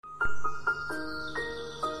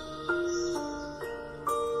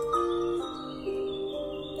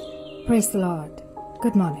Praise the Lord.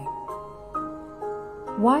 Good morning.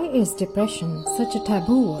 Why is depression such a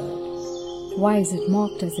taboo word? Why is it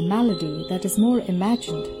mocked as a malady that is more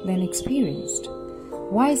imagined than experienced?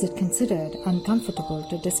 Why is it considered uncomfortable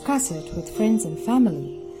to discuss it with friends and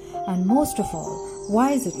family? And most of all,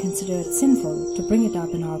 why is it considered sinful to bring it up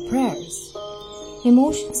in our prayers?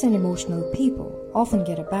 Emotions and emotional people often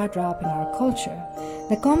get a bad rap in our culture.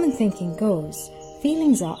 The common thinking goes,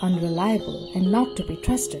 feelings are unreliable and not to be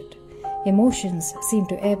trusted. Emotions seem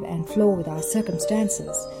to ebb and flow with our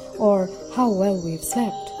circumstances, or how well we've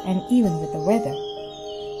slept, and even with the weather.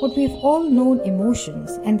 But we've all known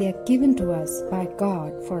emotions, and they are given to us by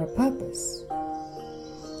God for a purpose.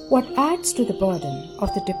 What adds to the burden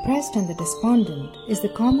of the depressed and the despondent is the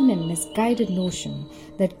common and misguided notion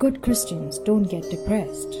that good Christians don't get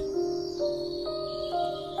depressed.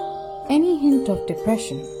 Any hint of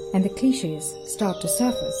depression and the cliches start to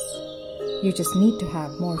surface. You just need to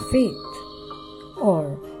have more faith.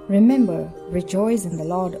 Or, remember, rejoice in the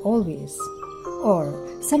Lord always. Or,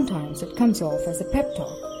 sometimes it comes off as a pep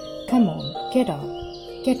talk. Come on, get up,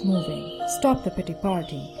 get moving, stop the pity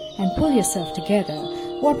party, and pull yourself together.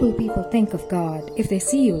 What will people think of God if they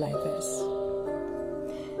see you like this?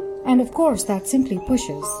 And of course, that simply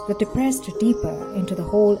pushes the depressed deeper into the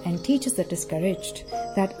hole and teaches the discouraged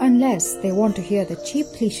that unless they want to hear the cheap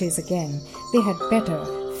cliches again, they had better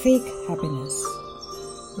fake happiness.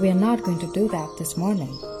 We are not going to do that this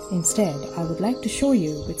morning. Instead, I would like to show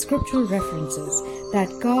you with scriptural references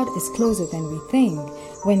that God is closer than we think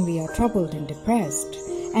when we are troubled and depressed.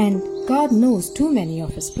 And God knows too many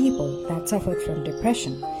of His people that suffered from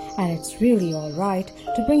depression, and it's really all right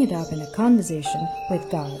to bring it up in a conversation with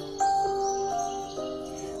God.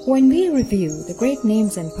 When we review the great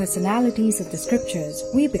names and personalities of the scriptures,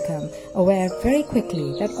 we become aware very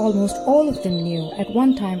quickly that almost all of them knew at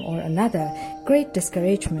one time or another great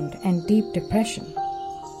discouragement and deep depression.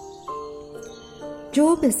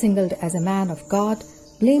 Job is singled as a man of God,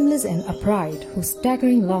 blameless and upright, whose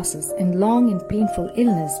staggering losses and long and painful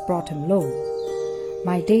illness brought him low.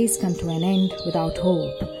 My days come to an end without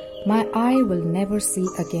hope. My eye will never see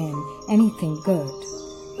again anything good.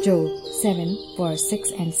 Job 7 verse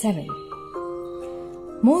 6 and 7.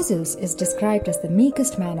 Moses is described as the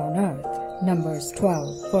meekest man on earth, Numbers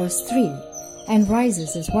 12 verse 3, and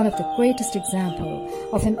rises as one of the greatest examples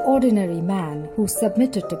of an ordinary man who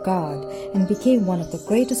submitted to God and became one of the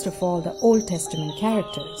greatest of all the Old Testament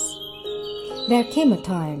characters. There came a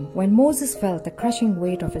time when Moses felt the crushing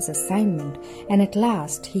weight of his assignment, and at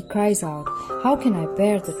last he cries out, "How can I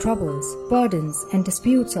bear the troubles, burdens, and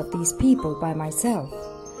disputes of these people by myself?"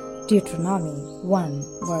 Deuteronomy 1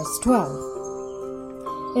 verse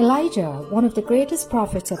 12. Elijah, one of the greatest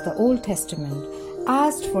prophets of the Old Testament,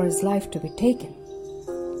 asked for his life to be taken.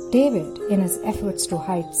 David, in his efforts to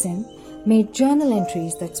hide sin, made journal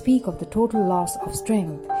entries that speak of the total loss of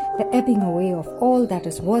strength, the ebbing away of all that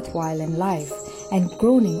is worthwhile in life, and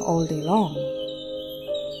groaning all day long.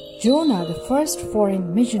 Jonah, the first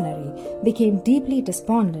foreign missionary, became deeply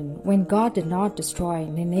despondent when God did not destroy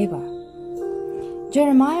Nineveh.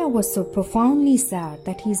 Jeremiah was so profoundly sad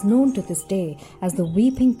that he is known to this day as the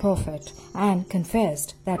weeping prophet and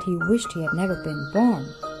confessed that he wished he had never been born.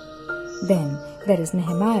 Then there is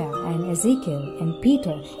Nehemiah and Ezekiel and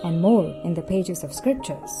Peter and more in the pages of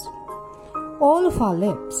scriptures. All of our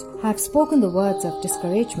lips have spoken the words of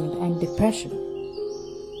discouragement and depression.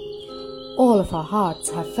 All of our hearts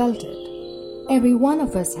have felt it. Every one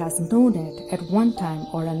of us has known it at one time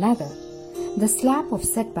or another. The slap of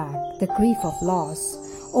setback, the grief of loss,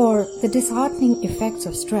 or the disheartening effects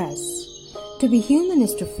of stress. To be human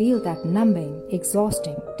is to feel that numbing,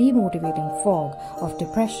 exhausting, demotivating fog of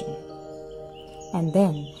depression. And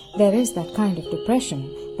then there is that kind of depression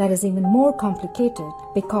that is even more complicated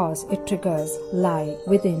because it triggers lie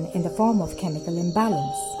within in the form of chemical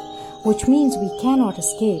imbalance, which means we cannot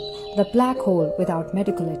escape the black hole without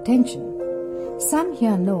medical attention. Some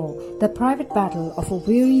here know the private battle of a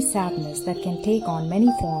weary sadness that can take on many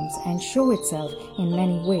forms and show itself in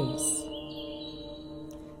many ways.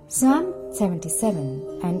 Psalm 77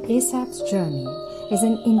 and Asaph's journey is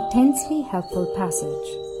an intensely helpful passage.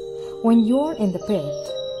 When you're in the pit,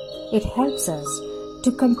 it helps us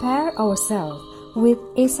to compare ourselves with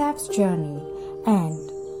Asaph's journey and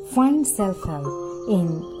find self-help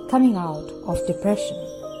in coming out of depression.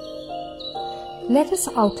 Let us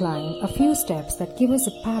outline a few steps that give us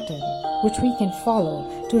a pattern which we can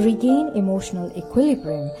follow to regain emotional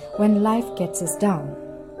equilibrium when life gets us down.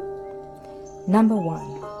 Number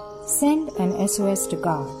 1. Send an SOS to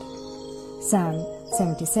God. Psalm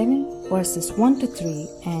 77 verses 1 to 3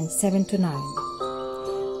 and 7 to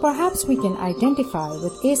 9. Perhaps we can identify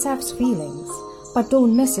with Asaph's feelings, but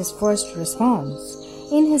don't miss his first response.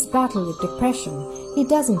 In his battle with depression, he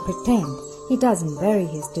doesn't pretend, he doesn't bury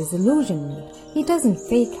his disillusionment, he doesn't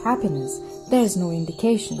fake happiness. There is no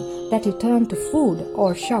indication that he turned to food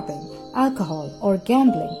or shopping, alcohol or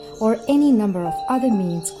gambling, or any number of other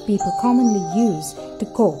means people commonly use to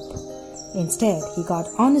cope. Instead, he got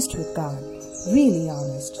honest with God, really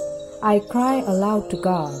honest. I cry aloud to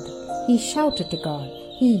God. He shouted to God.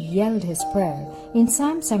 He yelled his prayer. In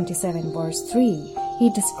Psalm 77 verse 3, he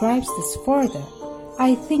describes this further.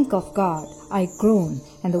 I think of God, I groan,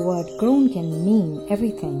 and the word groan can mean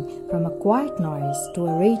everything from a quiet noise to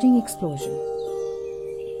a raging explosion.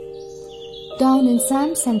 Down in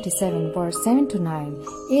Psalm 77 verse 7 to 9,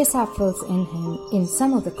 Asaph fills in him in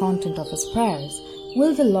some of the content of his prayers.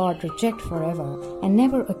 Will the Lord reject forever and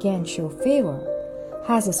never again show favor?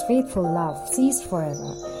 Has his faithful love ceased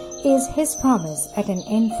forever? Is his promise at an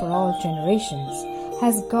end for all generations?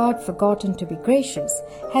 Has God forgotten to be gracious?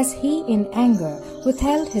 Has he in anger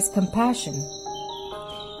withheld his compassion?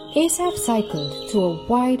 Asaph cycled through a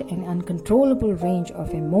wide and uncontrollable range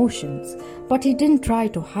of emotions, but he didn't try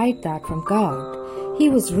to hide that from God. He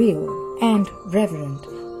was real and reverent,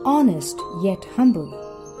 honest yet humble.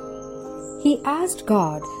 He asked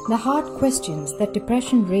God the hard questions that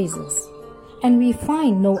depression raises, and we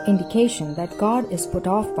find no indication that God is put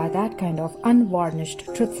off by that kind of unvarnished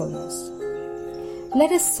truthfulness.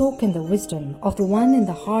 Let us soak in the wisdom of the one in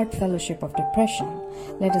the hard fellowship of depression.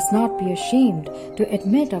 Let us not be ashamed to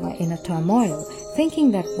admit our inner turmoil,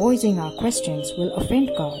 thinking that voicing our questions will offend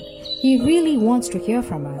God. He really wants to hear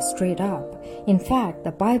from us straight up. In fact,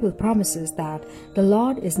 the Bible promises that the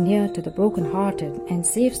Lord is near to the brokenhearted and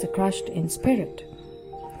saves the crushed in spirit.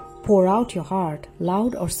 Pour out your heart,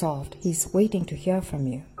 loud or soft. He's waiting to hear from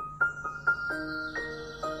you.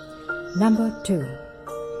 Number 2.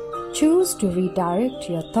 Choose to redirect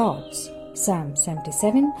your thoughts. Psalm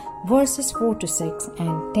 77 verses 4 to 6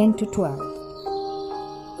 and 10 to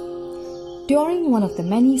 12. During one of the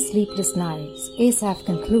many sleepless nights, Asaph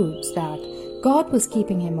concludes that God was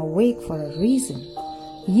keeping him awake for a reason.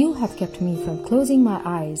 You have kept me from closing my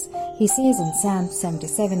eyes, he says in Psalm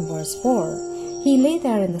 77 verse 4. He lay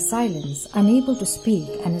there in the silence, unable to speak,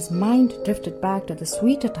 and his mind drifted back to the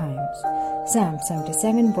sweeter times. Psalm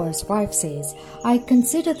 77 verse 5 says, I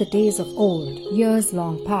consider the days of old, years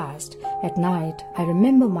long past. At night I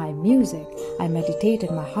remember my music, I meditate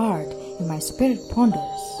in my heart, and my spirit ponders.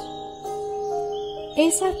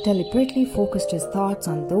 Asaph deliberately focused his thoughts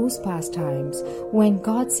on those past times when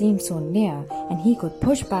God seemed so near and he could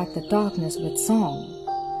push back the darkness with song.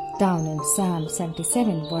 Down in Psalm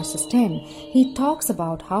 77 verses 10, he talks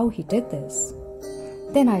about how he did this.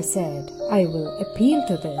 Then I said, I will appeal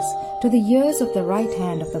to this, to the years of the right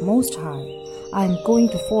hand of the Most High. I am going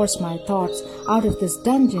to force my thoughts out of this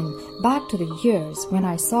dungeon back to the years when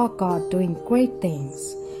I saw God doing great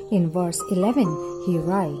things. In verse 11, he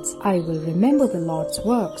writes, I will remember the Lord's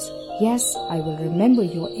works. Yes, I will remember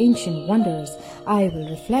your ancient wonders. I will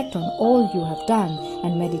reflect on all you have done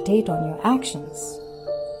and meditate on your actions.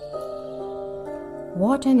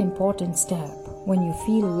 What an important step when you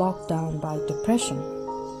feel locked down by depression.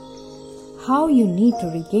 How you need to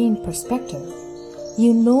regain perspective.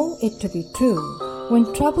 You know it to be true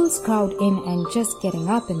when troubles crowd in and just getting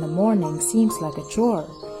up in the morning seems like a chore.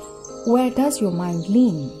 Where does your mind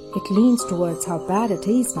lean? It leans towards how bad it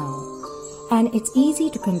is now. And it's easy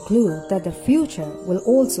to conclude that the future will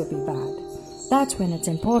also be bad. That's when it's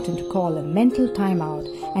important to call a mental timeout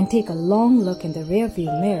and take a long look in the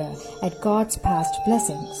rearview mirror at God's past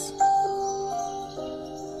blessings.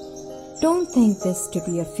 Don't think this to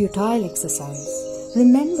be a futile exercise.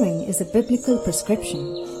 Remembering is a biblical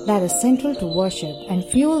prescription that is central to worship and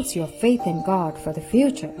fuels your faith in God for the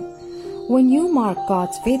future. When you mark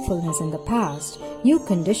God's faithfulness in the past, you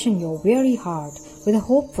condition your weary heart with a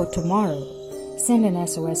hope for tomorrow. Send an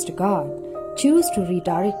SOS to God. Choose to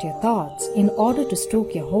redirect your thoughts in order to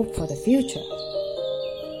stoke your hope for the future.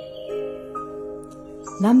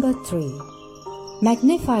 Number 3.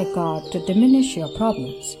 Magnify God to diminish your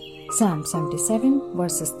problems. Psalm 77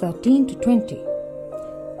 verses 13 to 20.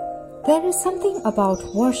 There is something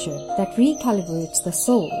about worship that recalibrates the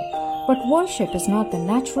soul, but worship is not the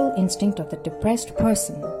natural instinct of the depressed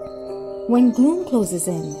person. When gloom closes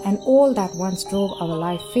in and all that once drove our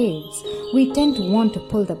life fades, we tend to want to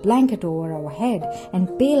pull the blanket over our head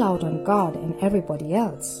and bail out on God and everybody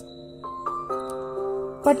else.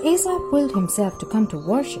 But Asaph willed himself to come to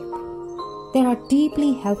worship. There are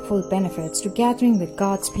deeply helpful benefits to gathering with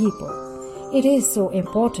God's people. It is so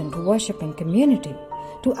important to worship in community.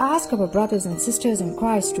 to ask our brothers and sisters in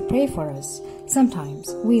Christ to pray for us.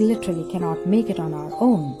 Sometimes we literally cannot make it on our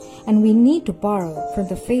own, and we need to borrow from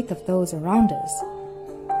the faith of those around us.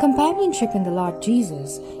 Companionship in the Lord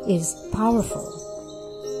Jesus is powerful.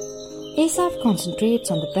 Asaph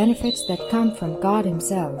concentrates on the benefits that come from God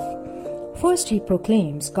Himself. First, he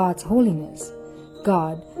proclaims God's holiness.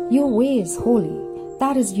 God, your way is holy.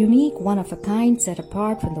 That is unique, one of a kind, set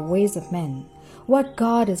apart from the ways of men. What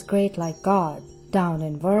God is great like God? Down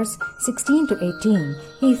in verse 16 to 18,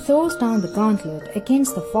 he throws down the gauntlet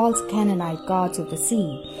against the false Canaanite gods of the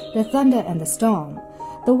sea, the thunder and the storm.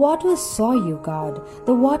 The waters saw you, God.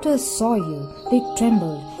 The waters saw you. They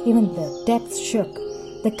trembled. Even the depths shook.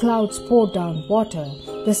 The clouds poured down water.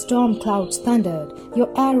 The storm clouds thundered.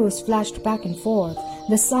 Your arrows flashed back and forth.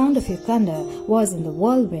 The sound of your thunder was in the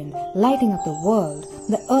whirlwind, lighting up the world.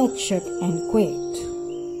 The earth shook and quaked.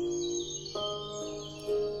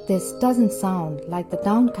 This doesn't sound like the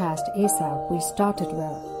downcast Asaph we started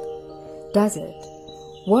with, does it?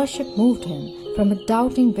 Worship moved him from a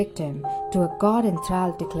doubting victim to a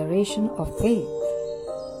God-enthralled declaration of faith.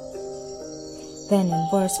 Then in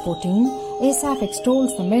verse 14, Asaph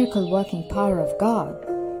extols the miracle-working power of God.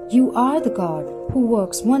 You are the God who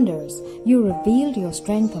works wonders. You revealed your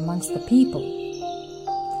strength amongst the people.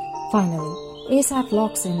 Finally, Asaph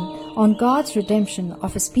locks in on God's redemption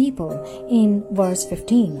of His people in verse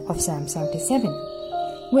 15 of Psalm 77.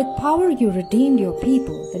 With power you redeemed your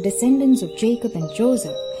people, the descendants of Jacob and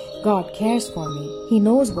Joseph. God cares for me. He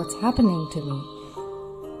knows what's happening to me.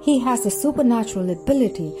 He has the supernatural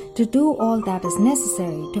ability to do all that is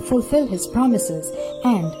necessary to fulfill His promises,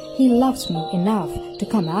 and He loves me enough to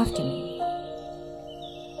come after me.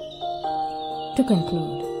 To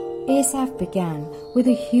conclude, Asaph began with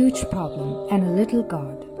a huge problem and a little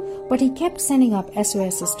God, but he kept sending up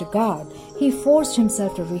SOSs to God. He forced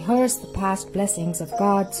himself to rehearse the past blessings of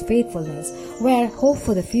God's faithfulness, where hope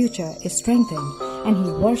for the future is strengthened, and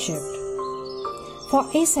he worshipped. For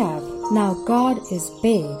Asaph, now God is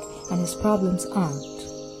big and his problems aren't.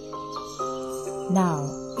 Now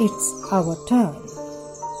it's our turn.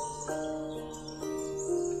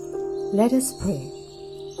 Let us pray.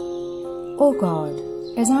 O God,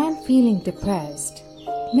 as I am feeling depressed,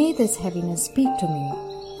 may this heaviness speak to me.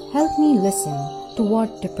 Help me listen to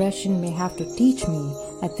what depression may have to teach me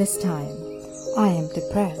at this time. I am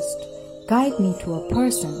depressed. Guide me to a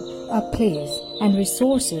person, a place, and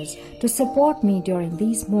resources to support me during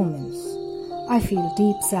these moments. I feel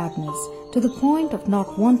deep sadness to the point of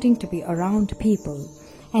not wanting to be around people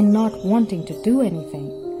and not wanting to do anything.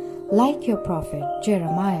 Like your prophet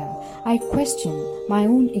Jeremiah, I question my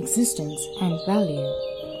own existence and value.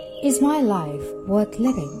 Is my life worth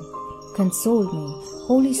living? Console me,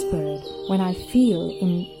 Holy Spirit, when I feel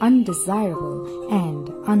undesirable and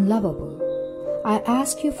unlovable. I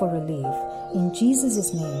ask you for relief. In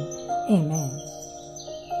Jesus' name, Amen.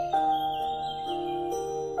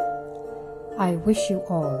 I wish you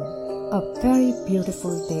all a very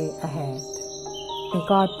beautiful day ahead. May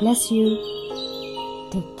God bless you.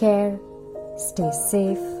 Take care. Stay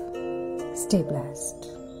safe. Stay blessed.